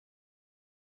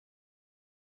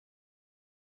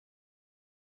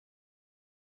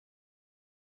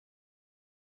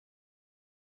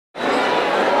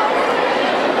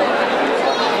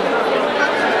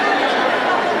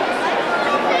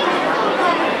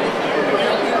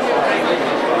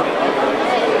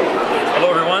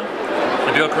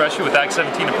Nabeel Qureshi with Act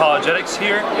 17 Apologetics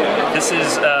here. This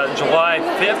is July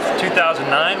 5th,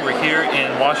 2009. We're here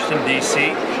in Washington, D.C.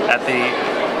 at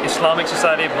the Islamic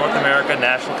Society of North America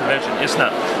National Convention, ISNA.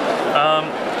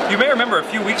 You may remember a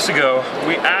few weeks ago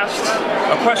we asked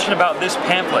a question about this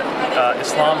pamphlet,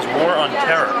 Islam's War on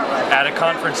Terror, at a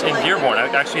conference in Dearborn,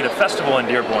 actually at a festival in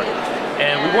Dearborn.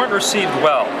 And we weren't received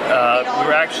well. We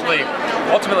were actually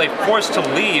ultimately forced to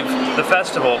leave the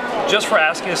festival just for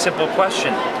asking a simple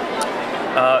question.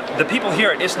 The people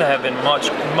here at ISNA have been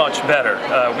much better.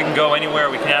 We can go anywhere,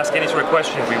 we can ask any sort of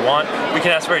question we want. We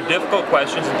can ask very difficult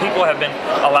questions, and people have been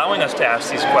allowing us to ask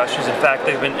these questions. In fact,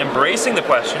 they've been embracing the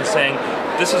question, saying,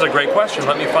 "This is a great question,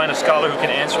 let me find a scholar who can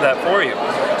answer that for you."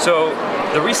 So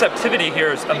the receptivity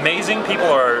here is amazing.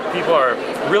 People are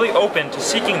really open to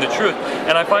seeking the truth,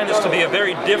 and I find this to be a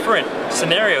very different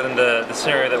scenario than the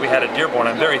scenario that we had at Dearborn.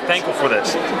 I'm very thankful for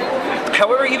this.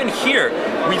 However, even here,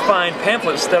 we find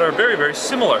pamphlets that are very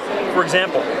similar. For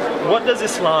example, what does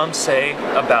Islam say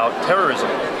about terrorism?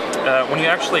 When you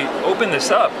actually open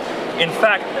this up, in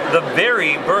fact, the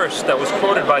very verse that was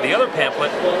quoted by the other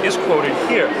pamphlet is quoted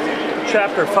here.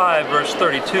 Chapter 5, verse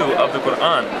 32 of the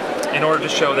Quran, in order to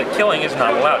show that killing is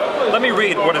not allowed. Let me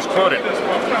read what is quoted.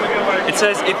 It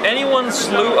says, "If anyone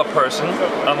slew a person,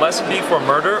 unless it be for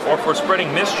murder or for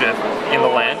spreading mischief in the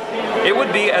land, it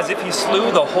would be as if he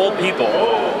slew the whole people.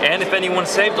 And if anyone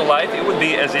saved a life, it would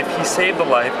be as if he saved the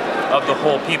life of the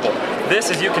whole people." This,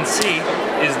 as you can see,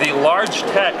 is the large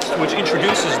text which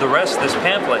introduces the rest of this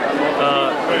pamphlet.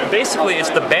 Basically, it's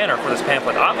the banner for this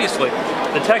pamphlet. Obviously,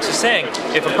 the text is saying,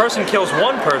 if a person kills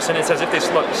one person, it's as if they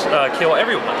kill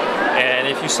everyone. And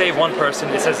if you save one person,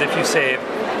 it's as if you save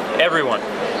everyone.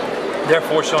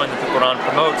 Therefore, showing that the Quran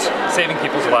promotes saving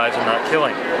people's lives and not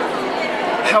killing.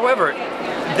 However,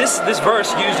 this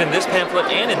verse used in this pamphlet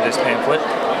and in this pamphlet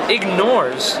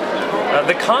ignores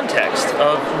the context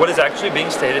of what is actually being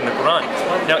stated in the Quran.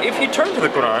 Now, if you turn to the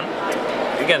Quran,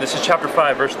 again, this is chapter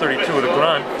 5, verse 32 of the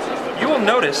Quran, you will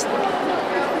notice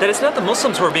that it's not the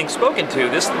Muslims who are being spoken to.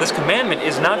 This commandment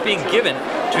is not being given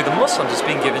to the Muslims, it's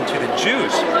being given to the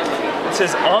Jews. It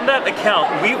says, "On that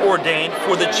account we ordained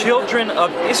for the children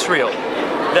of Israel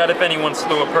that if anyone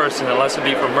slew a person, unless it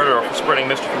be for murder or for spreading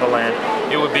mischief in the land,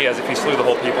 it would be as if he slew the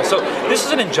whole people." So this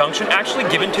is an injunction actually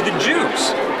given to the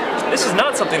Jews. This is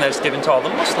not something that is given to all the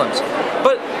Muslims.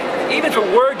 But even if it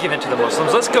were given to the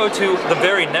Muslims, let's go to the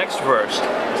very next verse,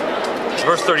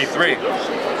 verse 33.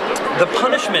 "The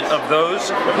punishment of those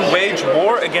who wage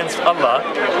war against Allah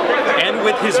and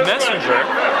with His messenger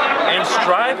and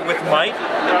strive with might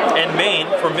and main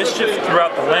for mischief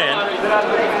throughout the land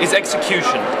is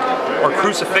execution or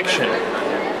crucifixion,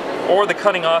 or the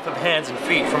cutting off of hands and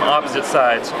feet from opposite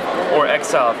sides, or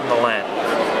exile from the land."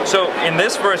 So in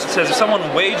this verse it says if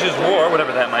someone wages war,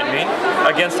 whatever that might mean,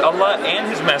 against Allah and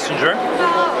His messenger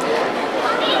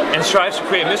and strives to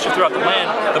create mischief throughout the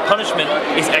land, the punishment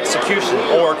is execution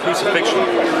or crucifixion.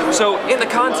 So in the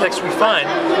context we find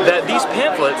that these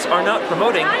pamphlets are not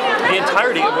promoting the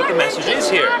entirety of what the message is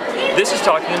here. This is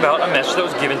talking about a message that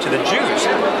was given to the Jews.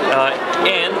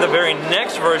 And the very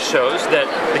next verse shows that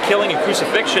the killing and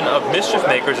crucifixion of mischief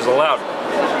makers is allowed.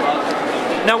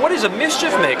 Now, what is a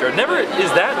mischief maker? Never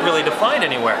is that really defined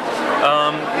anywhere.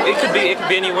 It could be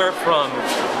anywhere from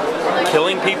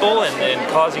killing people and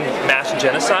causing mass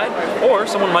genocide, or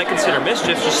someone might consider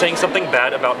mischief just saying something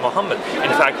bad about Muhammad. In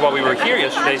fact, while we were here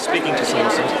yesterday speaking to some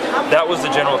Muslims, that was the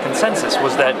general consensus,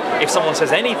 was that if someone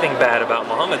says anything bad about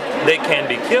Muhammad, they can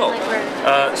be killed.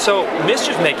 So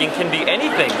mischief making can be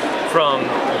anything from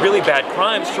really bad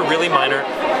crimes to really minor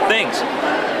things.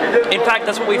 In fact,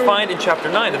 that's what we find in chapter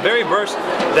 9, the very verse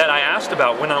that I asked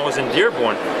about when I was in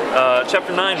Dearborn.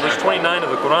 Chapter 9, verse 29 of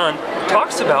the Quran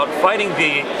talks about fighting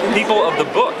the people of the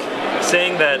book,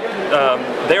 saying that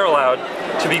they're allowed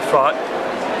to be fought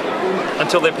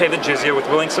until they pay the jizya with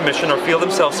willing submission or feel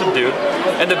themselves subdued.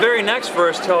 And the very next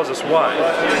verse tells us why.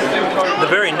 The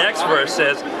very next verse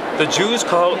says, "The Jews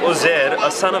call Uzair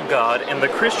a son of God, and the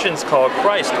Christians call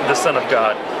Christ the Son of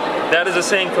God. That is a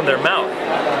saying from their mouth.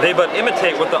 They but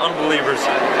imitate what the unbelievers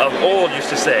of old used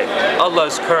to say.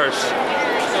 Allah's curse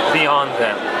be on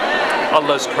them.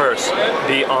 Allah's curse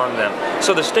be on them."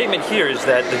 So the statement here is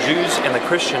that the Jews and the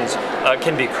Christians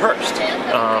can be cursed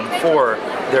for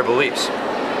their beliefs.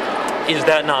 Is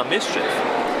that not mischief?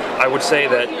 I would say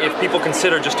that if people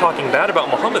consider just talking bad about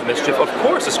Muhammad mischief, of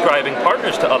course ascribing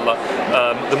partners to Allah,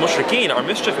 the mushrikeen are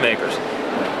mischief makers.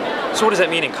 So what does that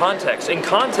mean in context? In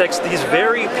context, these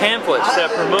very pamphlets that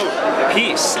promote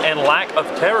peace and lack of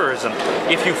terrorism,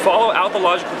 if you follow out the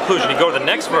logical conclusion, you go to the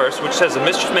next verse, which says the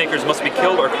mischief makers must be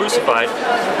killed or crucified,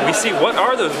 we see what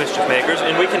are those mischief makers,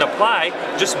 and we can apply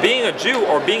just being a Jew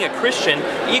or being a Christian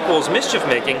equals mischief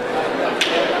making.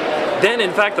 Then,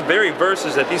 in fact, the very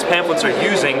verses that these pamphlets are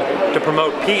using to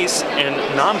promote peace and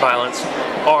nonviolence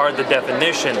are the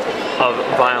definition of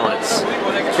violence.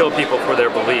 Kill people for their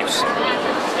beliefs.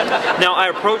 Now, I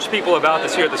approached people about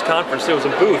this here at this conference. There was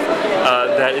a booth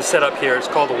that is set up here. It's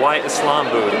called the Why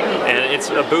Islam booth, and it's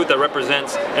a booth that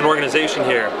represents an organization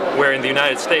here where in the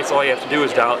United States all you have to do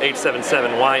is dial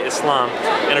 877 Why Islam,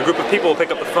 and a group of people will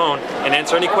pick up the phone and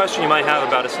answer any question you might have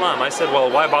about Islam. I said, well,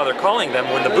 why bother calling them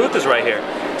when the booth is right here?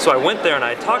 So I went there and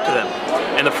I talked to them.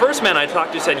 And the first man I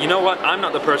talked to said, you know what, I'm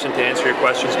not the person to answer your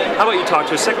questions. How about you talk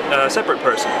to a separate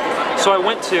person? So I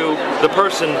went to the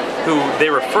person who they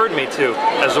referred me to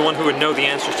as the one who would know the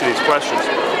answers to these questions.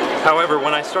 However,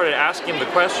 when I started asking him the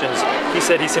questions, he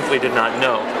said he simply did not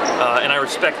know. And I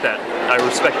respect that. I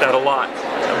respect that a lot.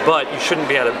 But you shouldn't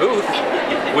be at a booth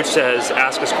which says,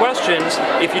 ask us questions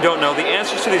if you don't know the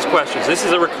answers to these questions. This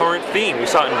is a recurrent theme. We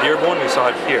saw it in Dearborn, we saw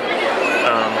it here.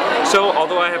 So,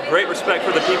 although I have great respect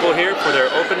for the people here, for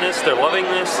their openness, their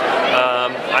lovingness,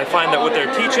 I find that what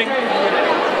they're teaching,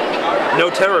 no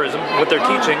terrorism, what they're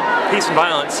teaching, peace and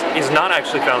violence, is not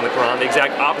actually found in the Quran. The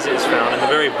exact opposite is found, and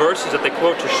the very verses that they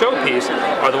quote to show peace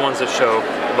are the ones that show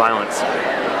violence.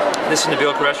 This is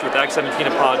Nabeel Qureshi with Act 17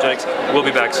 Apologetics. We'll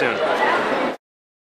be back soon.